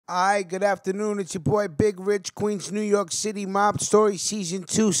Hi, good afternoon. It's your boy Big Rich, Queens, New York City, Mob Story Season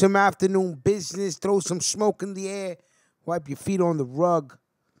 2. Some afternoon business. Throw some smoke in the air. Wipe your feet on the rug.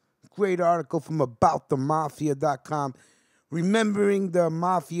 Great article from aboutthemafia.com. Remembering the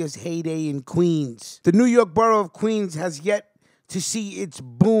Mafia's heyday in Queens. The New York borough of Queens has yet to see its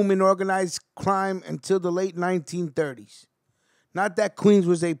boom in organized crime until the late 1930s. Not that Queens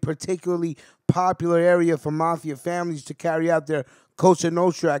was a particularly popular area for Mafia families to carry out their Costa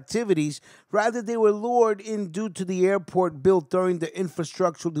Nostra activities. Rather, they were lured in due to the airport built during the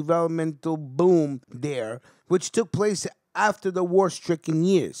infrastructural developmental boom there, which took place after the war-stricken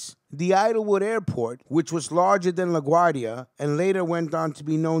years. The Idlewood airport, which was larger than LaGuardia and later went on to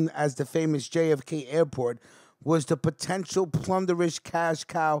be known as the famous JFK airport, was the potential plunderous cash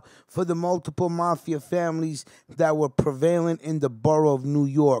cow for the multiple Mafia families that were prevalent in the borough of New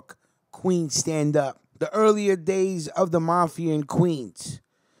York. Queens, stand up. The earlier days of the Mafia in Queens.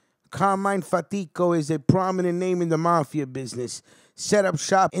 Carmine Fatico is a prominent name in the Mafia business. Set up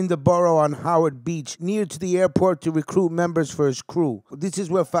shop in the borough on Howard Beach, near to the airport, to recruit members for his crew. This is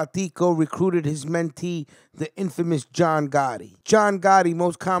where Fatico recruited his mentee, the infamous John Gotti. John Gotti,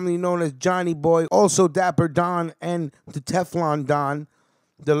 most commonly known as Johnny Boy, also Dapper Don and the Teflon Don,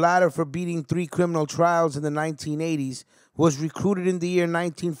 the latter for beating 3 criminal trials in the 1980s, was recruited in the year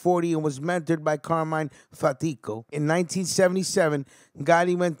 1940 and was mentored by Carmine Fatico. In 1977,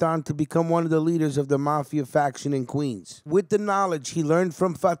 Gotti went on to become one of the leaders of the Mafia faction in Queens. With the knowledge he learned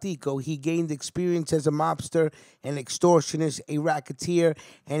from Fatico, he gained experience as a mobster, an extortionist, a racketeer,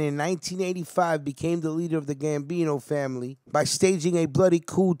 and in 1985 became the leader of the Gambino family by staging a bloody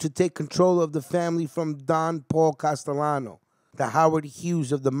coup to take control of the family from Don Paul Castellano, the Howard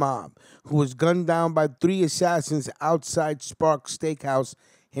Hughes of the mob, who was gunned down by 3 assassins outside Sparks Steakhouse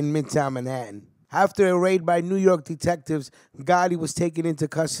in Midtown Manhattan. After a raid by New York detectives, Gotti was taken into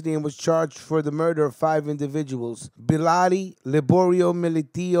custody and was charged for the murder of 5 individuals: Bilotti, Liborio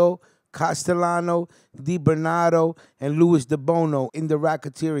Militio, Castellano, Di Bernardo, and Louis De Bono in the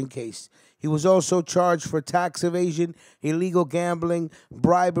racketeering case. He was also charged for tax evasion, illegal gambling,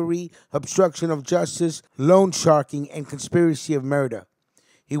 bribery, obstruction of justice, loan sharking, and conspiracy of murder.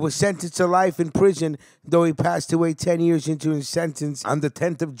 He was sentenced to life in prison, though he passed away 10 years into his sentence on the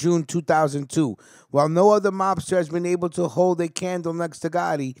 10th of June 2002. While no other mobster has been able to hold a candle next to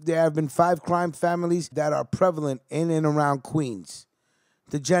Gotti, there have been 5 crime families that are prevalent in and around Queens.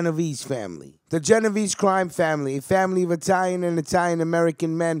 The Genovese family. The Genovese crime family, a family of Italian and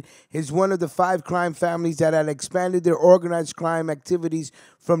Italian-American men, is one of the 5 crime families that had expanded their organized crime activities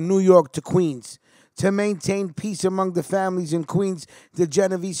from New York to Queens. To maintain peace among the families in Queens, the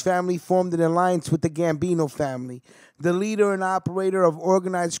Genovese family formed an alliance with the Gambino family. The leader and operator of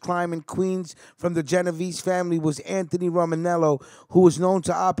organized crime in Queens from the Genovese family was Anthony Romanello, who was known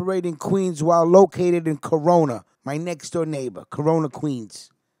to operate in Queens while located in Corona, my next-door neighbor, Corona, Queens.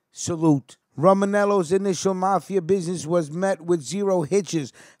 Salute. Romanello's initial Mafia business was met with 0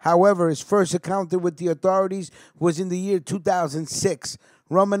 hitches. However, his first encounter with the authorities was in the year 2006.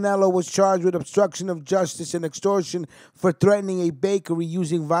 Romanello was charged with obstruction of justice and extortion for threatening a bakery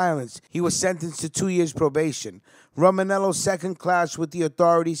using violence. He was sentenced to 2 years probation. Romanello's second clash with the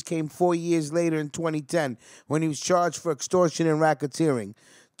authorities came 4 years later in 2010, when he was charged for extortion and racketeering.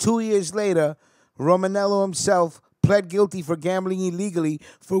 2 years later, Romanello himself pled guilty for gambling illegally,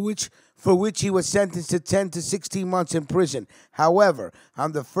 for which he was sentenced to 10 to 16 months in prison. However,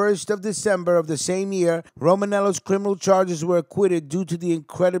 on the 1st of December of the same year, Romanello's criminal charges were acquitted due to the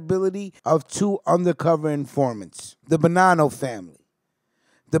incredibility of 2 undercover informants. The Bonanno family.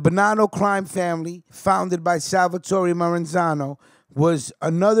 The Bonanno crime family, founded by Salvatore Maranzano, was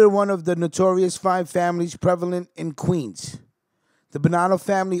another one of the notorious 5 families prevalent in Queens. The Bonanno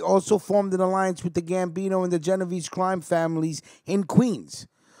family also formed an alliance with the Gambino and the Genovese crime families in Queens.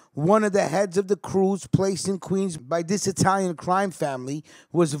 One of the heads of the crews placed in Queens by this Italian crime family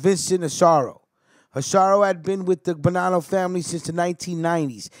was Vincent Asaro. Asaro had been with the Bonanno family since the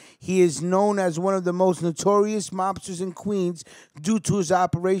 1990s. He is known as one of the most notorious mobsters in Queens due to his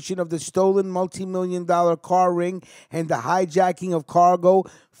operation of the stolen multi-million-dollar car ring and the hijacking of cargo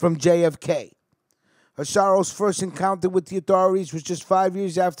from JFK. Asaro's first encounter with the authorities was just 5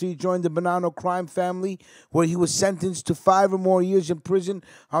 years after he joined the Bonanno crime family, where he was sentenced to 5 or more years in prison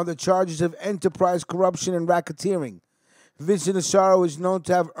on the charges of enterprise corruption and racketeering. Vincent Asaro is known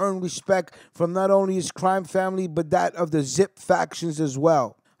to have earned respect from not only his crime family, but that of the Zip factions as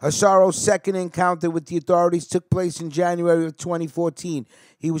well. Asaro's second encounter with the authorities took place in January of 2014.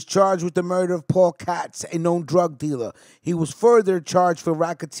 He was charged with the murder of Paul Katz, a known drug dealer. He was further charged for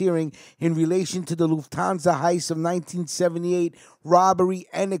racketeering in relation to the Lufthansa heist of 1978, robbery,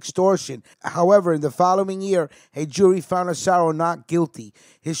 and extortion. However, in the following year, a jury found Asaro not guilty.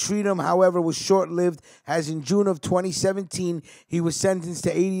 His freedom, however, was short-lived, as in June of 2017, he was sentenced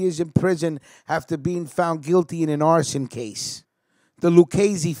to 80 years in prison after being found guilty in an arson case. The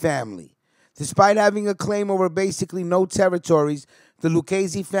Lucchese family. Despite having a claim over basically no territories, the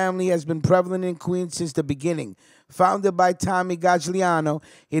Lucchese family has been prevalent in Queens since the beginning. Founded by Tommy Gagliano,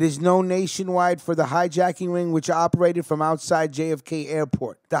 it is known nationwide for the hijacking ring which operated from outside JFK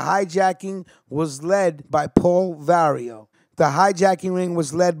Airport. The hijacking was led by Paul Vario. The hijacking ring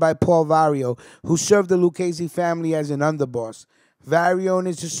was led by Paul Vario, who served the Lucchese family as an underboss. Vario and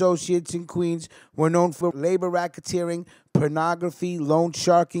his associates in Queens were known for labor racketeering, pornography, loan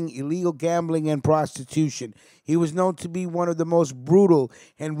sharking, illegal gambling, and prostitution. He was known to be one of the most brutal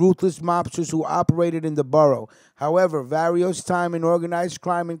and ruthless mobsters who operated in the borough. However, Vario's time in organized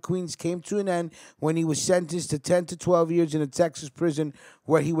crime in Queens came to an end when he was sentenced to 10 to 12 years in a Texas prison,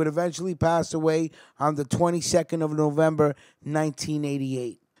 where he would eventually pass away on the 22nd of November,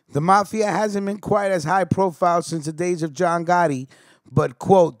 1988. The Mafia hasn't been quite as high profile since the days of Johngotti, but,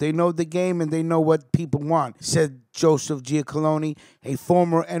 quote, they know the game and they know what people want, said Joseph Giacalone, a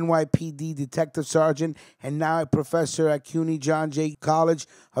former NYPD detective sergeant and now a professor at CUNY John Jay College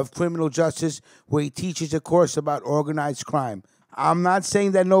of Criminal Justice, where he teaches a course about organized crime. I'm not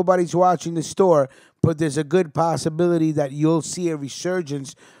saying that nobody's watching the store, but there's a good possibility that you'll see a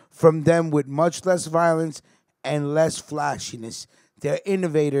resurgence from them with much less violence and less flashiness. They're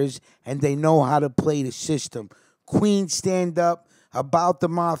innovators, and they know how to play the system. Queens, stand up.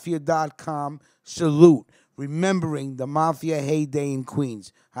 AboutTheMafia.com. Salute. Remembering the Mafia heyday in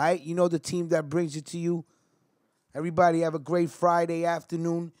Queens. All right? You know the team that brings it to you? Everybody have a great Friday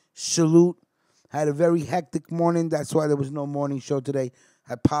afternoon. Salute. Had a very hectic morning. That's why there was no morning show today.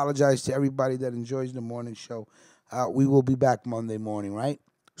 I apologize to everybody that enjoys the morning show. We will be back Monday morning, right?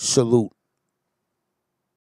 Salute.